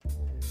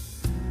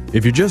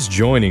If you're just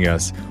joining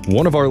us,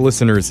 one of our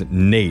listeners,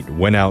 Nate,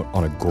 went out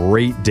on a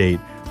great date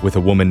with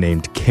a woman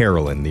named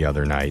Carolyn the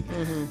other night.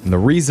 Mm-hmm. And the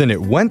reason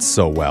it went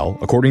so well,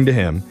 according to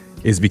him,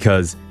 is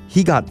because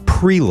he got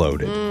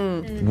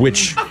preloaded,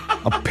 which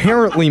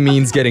apparently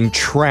means getting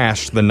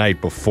trashed the night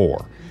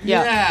before.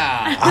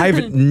 Yeah.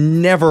 I've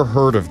never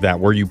heard of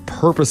that, where you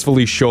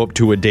purposefully show up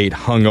to a date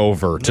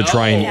hungover to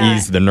try and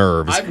ease the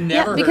nerves. I've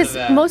never heard of that.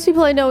 Because most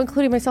people I know,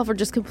 including myself, are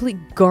just complete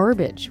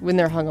garbage when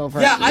they're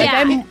hungover. Yeah,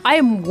 I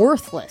am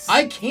worthless.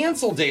 I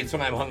cancel dates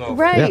when I'm hungover.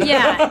 Right.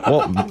 Yeah.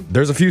 Well,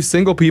 there's a few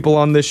single people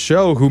on this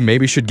show who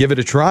maybe should give it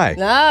a try.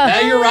 Yeah,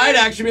 you're right,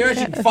 actually. Maybe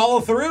I should follow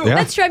through. Yeah.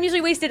 That's true. I'm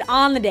usually wasted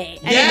on the date.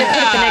 I need to do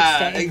it the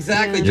next day.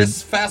 Exactly.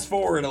 Just fast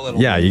forward a little.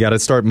 Yeah, you got to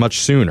start much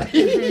sooner.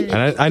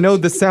 And I know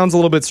this sounds a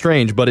little bit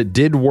strange, but it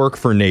did work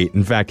for Nate.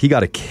 In fact, he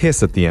got a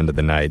kiss at the end of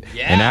the night.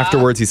 Yeah. And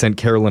afterwards, he sent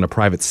Carolyn a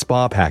private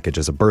spa package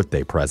as a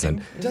birthday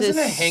present. Doesn't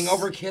a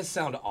hangover kiss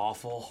sound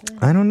awful?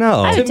 I don't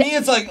know. To me,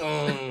 it's like,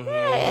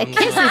 a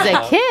kiss is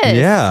a kiss,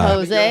 Yeah.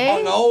 Jose.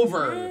 you're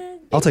hungover.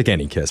 I'll take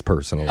any kiss,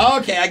 personally.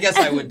 Okay, I guess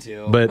I would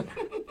too. But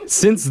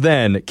since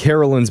then,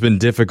 Carolyn's been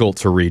difficult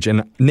to reach.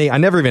 And Nate, I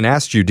never even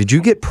asked you, did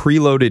you get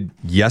preloaded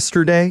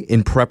yesterday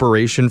in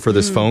preparation for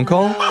this phone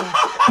call?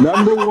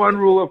 Number one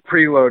rule of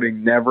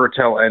preloading, never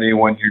tell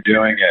anyone you're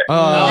doing it.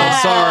 Oh,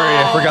 sorry.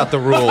 I forgot the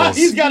rules.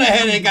 He's got a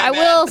headache. I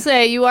will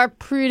say you are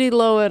pretty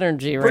low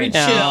energy right Pretty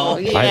now. chill.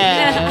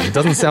 Yeah. It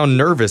doesn't sound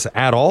nervous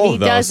at all, He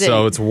though, doesn't.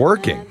 so it's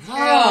working.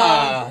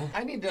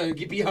 I need to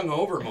be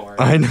hungover more.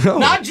 I know.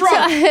 Not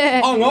drunk,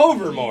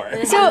 hungover more.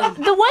 So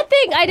the one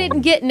thing I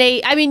didn't get,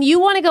 Nate, I mean, you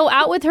want to go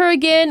out with her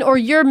again, or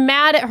you're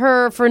mad at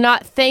her for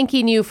not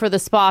thanking you for the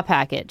spa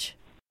package?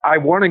 I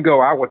want to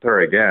go out with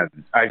her again.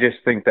 I just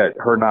think that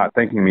her not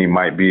thanking me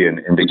might be an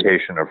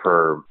indication of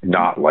her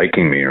not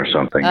liking me or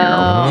something. You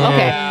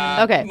know?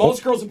 Okay.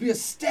 Most girls would be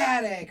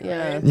ecstatic.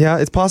 Yeah. Right? Yeah,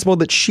 it's possible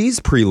that she's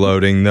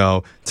preloading,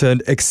 though,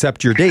 to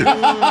accept your date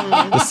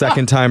the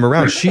second time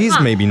around. She's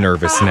maybe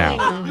nervous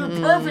now. You're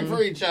perfect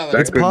for each other.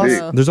 That could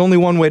be. There's only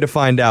one way to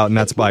find out, and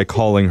that's by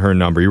calling her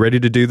number. You ready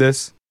to do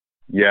this?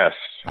 Yes.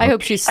 I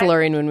hope she's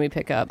slurring when we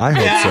pick up. I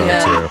hope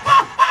so, too.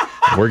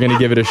 We're going to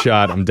give it a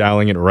shot. I'm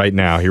dialing it right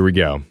now. Here we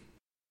go.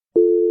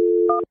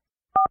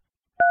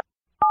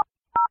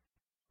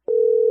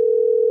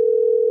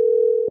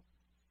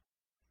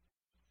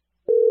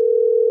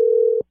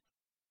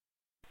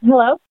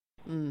 Hello?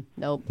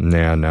 Nope.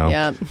 Nah, no.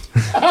 Yeah.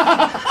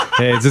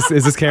 Hey, is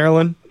this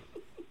Carolyn?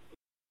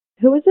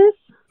 Who is this?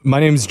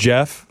 My name's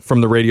Jeff from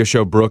the radio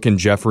show Brooke and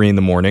Jeffrey in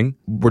the Morning.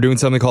 We're doing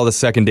something called a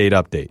second date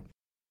update.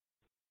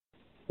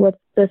 What's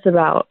this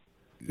about?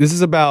 This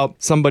is about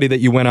somebody that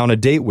you went on a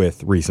date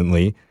with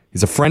recently.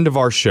 He's a friend of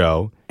our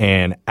show,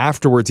 and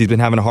afterwards he's been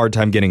having a hard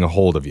time getting a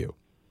hold of you.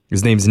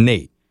 His name's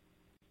Nate.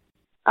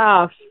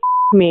 Ah,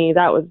 me.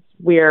 That was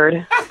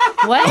weird.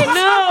 What?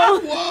 No.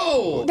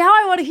 Whoa. Now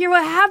I want to hear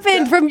what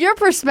happened from your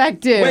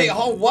perspective. Wait,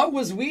 what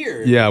was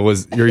weird? Yeah,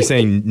 are you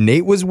saying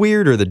Nate was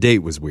weird or the date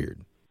was weird?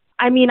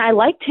 I mean, I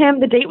liked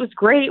him. The date was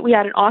great. We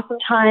had an awesome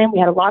time. We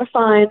had a lot of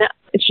fun.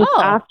 It's just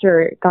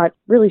after it got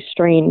really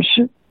strange.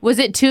 Was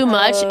it too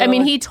much? I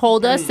mean, he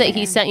told us that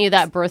he sent you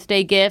that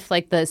birthday gift,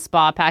 like the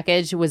spa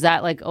package. Was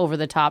that like over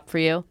the top for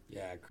you?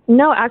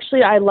 No,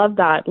 actually, I love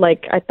that.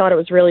 Like, I thought it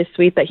was really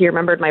sweet that he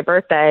remembered my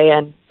birthday,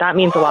 and that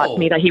means a lot to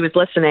me that he was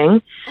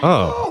listening.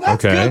 Oh,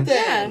 that's okay. good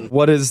then.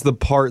 What is the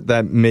part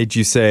that made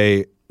you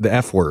say the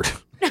F word?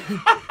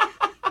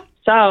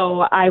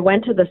 So I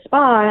went to the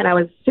spa, and I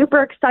was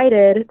super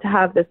excited to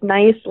have this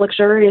nice,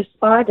 luxurious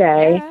spa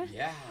day,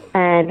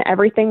 and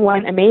everything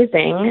went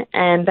amazing.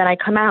 And then I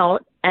come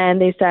out, and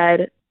they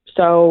said,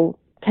 so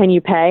can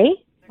you pay?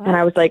 What? And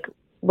I was like,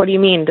 what do you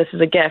mean? This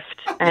is a gift.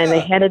 And they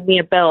handed me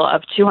a bill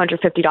of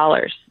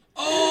 $250.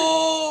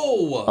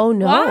 Oh,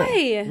 no.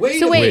 Why?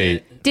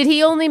 Wait, did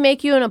he only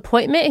make you an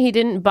appointment? He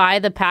didn't buy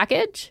the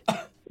package?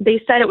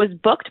 They said it was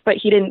booked, but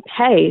he didn't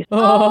pay.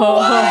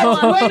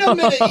 What? Wait a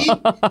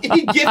minute.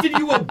 He gifted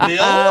you a bill?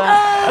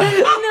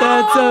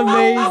 That's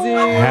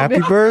amazing. Happy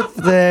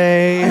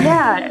birthday.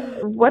 Yeah.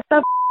 What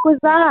the was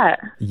that?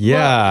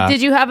 Yeah.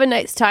 Did you have a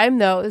nice time,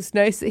 though? It was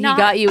nice that he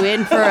got you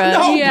in for a...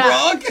 No,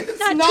 Brooke. It's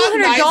Not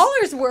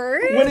not $200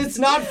 worth. When it's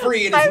not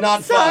free, it is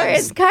not Sorry, fun.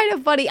 it's kind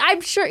of funny.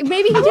 I'm sure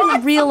maybe he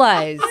didn't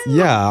realize.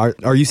 Yeah.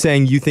 Are you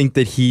saying you think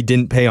that he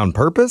didn't pay on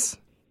purpose?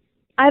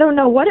 I don't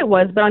know what it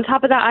was, but on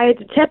top of that, I had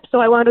to tip,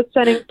 so I wound up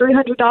spending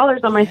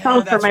 $300 on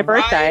myself for my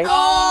birthday. Right.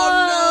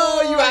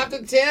 Oh, no, you have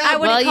to tip.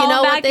 Well, you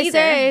know what they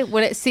say.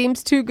 When it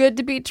seems too good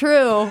to be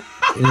true,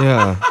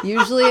 Yeah.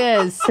 usually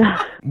is.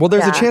 Well,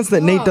 there's a Yeah. chance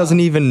that Nate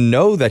doesn't even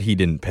know that he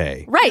didn't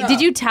pay. Right.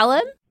 Did you tell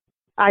him?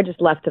 I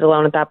just left it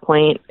alone at that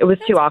point. It was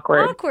too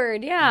awkward.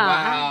 Awkward, yeah.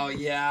 Wow,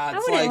 yeah. I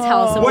It's wouldn't like,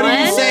 tell someone. what do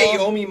you say? You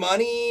owe me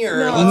money? Or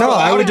No,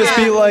 I would just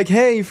be like,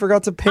 hey, you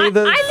forgot to pay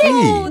the fee.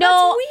 No,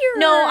 That's weird.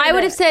 no, I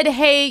would have said,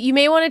 hey, you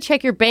may want to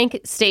check your bank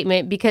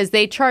statement because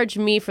they charged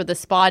me for the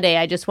spa day.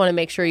 I just want to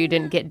make sure you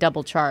didn't get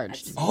double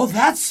charged. Oh,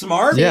 that's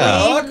smart.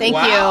 Yeah. Look. Thank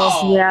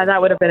wow. Yeah,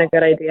 that would have been a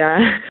good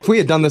idea. If we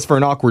had done this for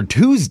an awkward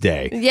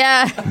Tuesday,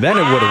 Yeah, then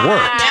it would have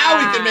worked. Now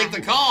we can make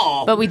the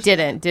call. but we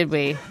didn't, did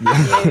we?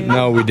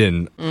 No, we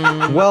didn't.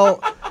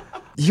 Well,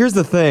 here's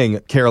the thing,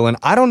 Carolyn.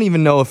 I don't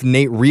even know if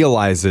Nate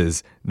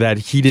realizes that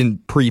he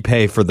didn't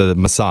prepay for the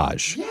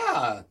massage.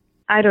 Yeah.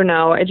 I don't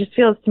know. It just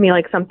feels to me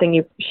like something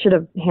you should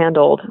have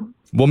handled.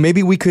 Well,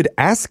 maybe we could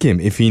ask him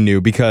if he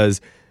knew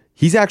because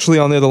he's actually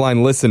on the other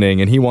line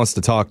listening and he wants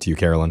to talk to you,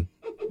 Carolyn.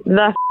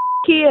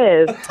 He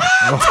is.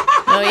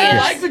 Oh, I yeah.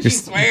 like when she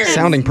swears.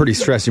 Sounding pretty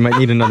stressed. You might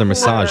need another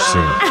massage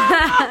soon.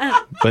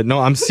 But no,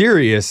 I'm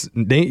serious.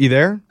 Nate, you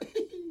there?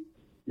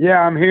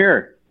 Yeah, I'm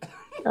here.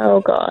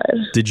 Oh, God.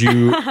 Did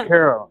you...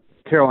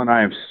 Carolyn,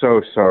 I am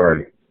so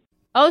sorry.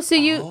 Oh, so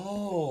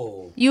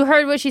Oh. you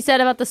heard what she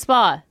said about the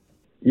spa?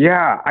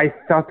 Yeah, I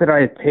thought that I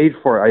had paid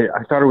for it.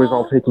 I thought it was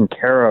all taken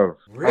care of.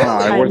 Really?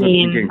 I I wasn't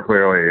mean- thinking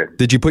clearly.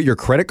 Did you put your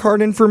credit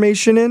card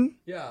information in?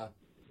 Yeah.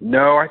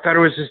 No, I thought it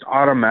was just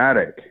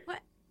automatic. Like,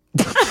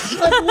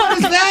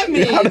 what does that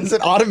mean? How is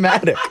it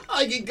automatic?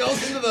 Like it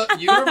goes into the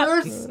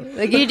universe?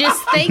 Like you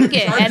just think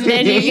it and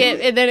then you get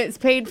and then it's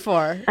paid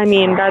for. I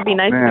mean, that'd be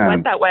nice if it Man.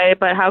 went that way,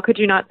 but how could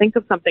you not think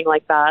of something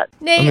like that?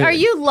 Nate, are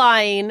you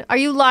lying? Are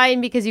you lying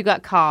because you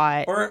got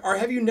caught? Or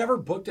have you never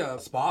booked a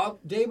spa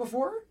day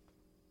before?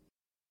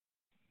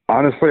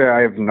 Honestly,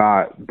 I have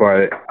not,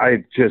 but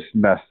I just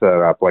messed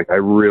that up. Like, I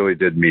really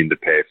did mean to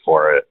pay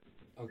for it.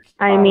 Okay.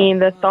 I mean,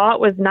 the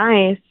thought was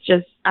nice.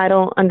 Just, I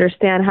don't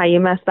understand how you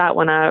messed that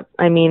one up.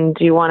 I mean,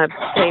 do you want to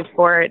pay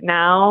for it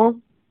now?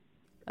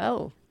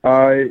 Oh.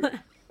 I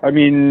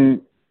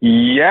mean,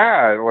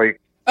 yeah,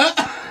 like,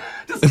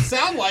 Doesn't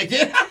sound like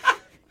it.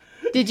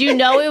 Did you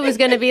know it was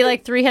going to be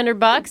like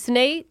 $300,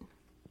 Nate?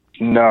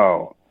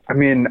 no. I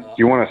mean, do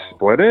you want to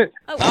split it?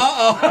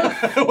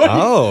 Uh-oh.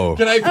 Oh.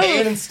 Can I pay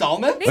an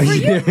installment?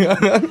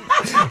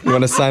 You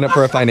want to sign up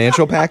for a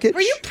financial package? Were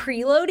you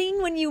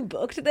preloading when you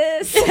booked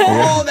this?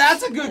 Oh,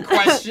 that's a good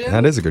question.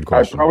 That is a good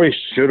question. I probably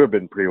should have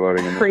been preloading.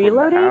 and this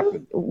wouldn't have Preloading?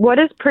 happened. What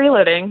is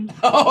preloading?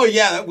 Oh,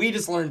 yeah, that we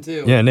just learned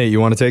too. Yeah, Nate, you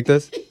want to take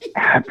this?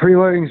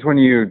 Preloading's when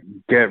you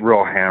get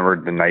real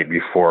hammered the night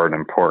before an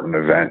important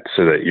event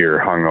so that you're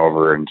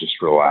hungover and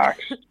just relax.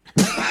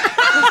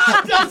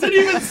 Doesn't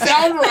even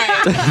sound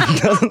right.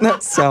 Doesn't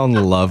that sound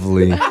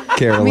lovely, I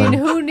Carolyn? mean,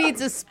 who needs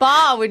a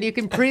spa when you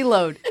can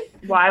preload?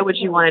 Why would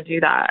you want to do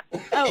that?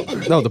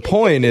 No, the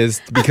point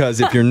is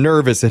because if you're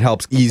nervous, it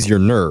helps ease your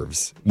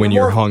nerves when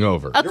you're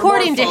hungover.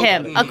 According to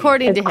him. focused.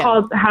 According to It's him.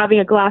 called having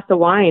a glass of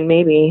wine,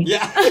 maybe.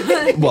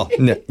 Yeah. Well,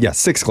 yeah,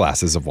 6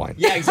 glasses of wine.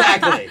 Yeah,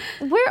 exactly.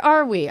 Where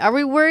are we? Are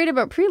we worried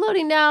about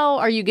preloading now?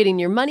 Are you getting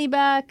your money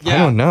back? Yeah, I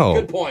don't know.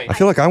 Good point. I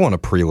feel like I want to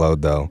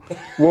preload though.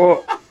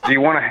 Well, do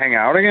you want to hang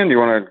out again? Do you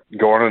want to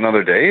go on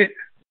another date?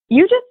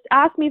 You just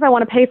asked me if I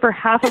want to pay for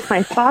half of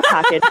my spa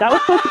package. That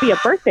was supposed to be a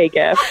birthday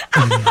gift.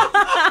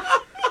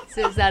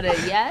 So is that a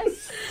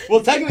yes?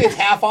 Well, technically, it's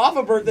half off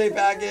a birthday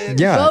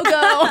package. Yeah.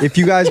 Go. If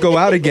you guys go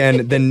out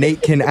again, then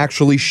Nate can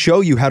actually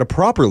show you how to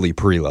properly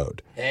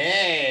preload.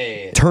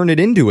 Hey. Turn it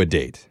into a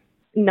date.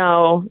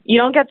 No, you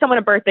don't get someone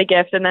a birthday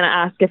gift and then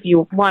ask if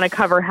you want to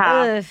cover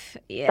half.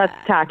 Yeah.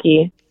 That's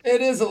tacky.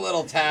 It is a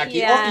little tacky.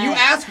 Yeah. Or you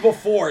asked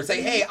before,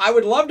 say, hey, I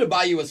would love to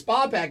buy you a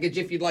spa package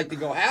if you'd like to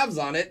go halves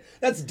on it.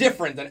 That's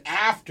different than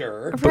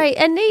after. Right.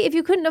 And Nate, if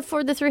you couldn't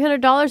afford the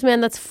 $300,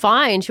 man, that's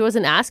fine. She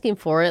wasn't asking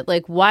for it.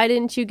 Like, why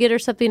didn't you get her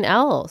something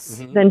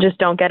else? Then just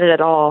don't get it at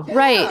all.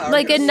 Right.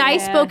 Like a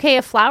nice Yeah. bouquet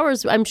of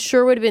flowers, I'm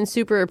sure would have been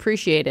super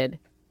appreciated.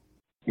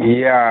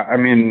 Yeah, I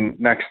mean,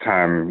 next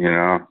time, you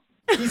know.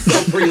 He's so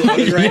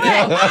preloaded right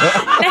now.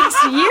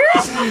 Next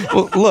year?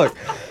 Well, look,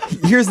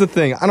 here's the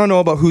thing. I don't know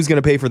about who's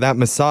going to pay for that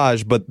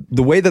massage, but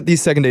the way that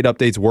these second date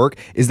updates work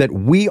is that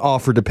we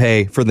offer to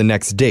pay for the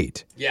next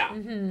date. Yeah.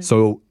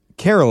 So,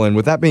 Carolyn,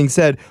 with that being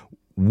said,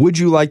 would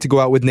you like to go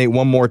out with Nate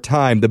one more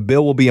time? The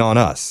bill will be on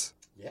us.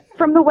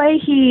 From the way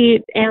he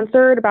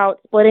answered about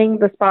splitting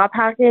the spa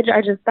package,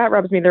 that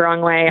rubs me the wrong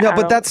way. Yeah, I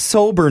but don't- that's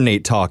sober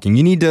Nate talking.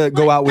 You need to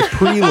go out with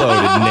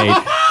preloaded Nate.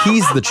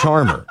 He's the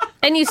charmer.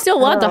 And you still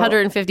want the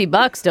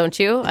 $150, don't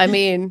you? I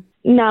mean,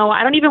 No,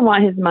 I don't even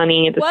want his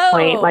money at this Whoa.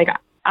 point. Like,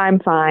 I'm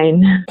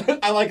fine.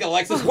 I like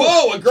Alexis.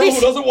 Whoa, a girl who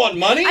doesn't want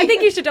money? I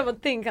think you should double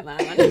think on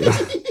that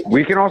one.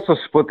 We can also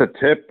split the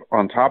tip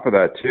on top of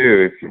that,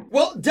 too. If you,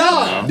 Well,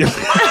 duh.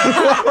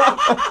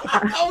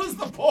 That was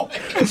the point.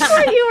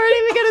 you weren't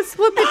even going to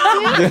split the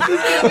tip.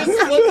 Just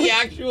split the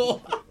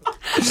actual...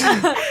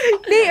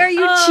 Nate, are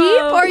you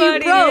cheap or are you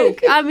buddy. broke?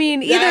 I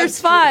mean, That's either's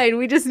true. fine.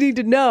 We just need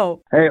to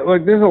know. hey,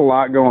 look, there's a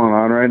lot going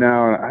on right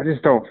now, and I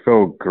just don't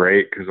feel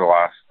great because of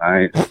last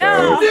night. So.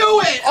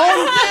 Do it!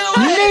 Oh,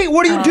 do it! Nate,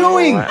 what are you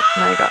doing? Oh,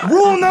 my God.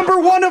 Rule number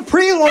 1 of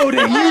preloading.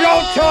 You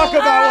don't talk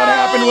about what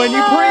happened when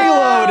you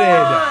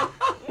preloaded.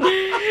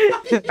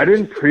 I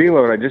didn't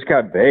preload. I just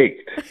got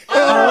baked.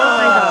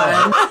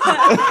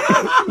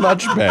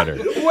 Much better.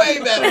 Way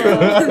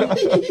better.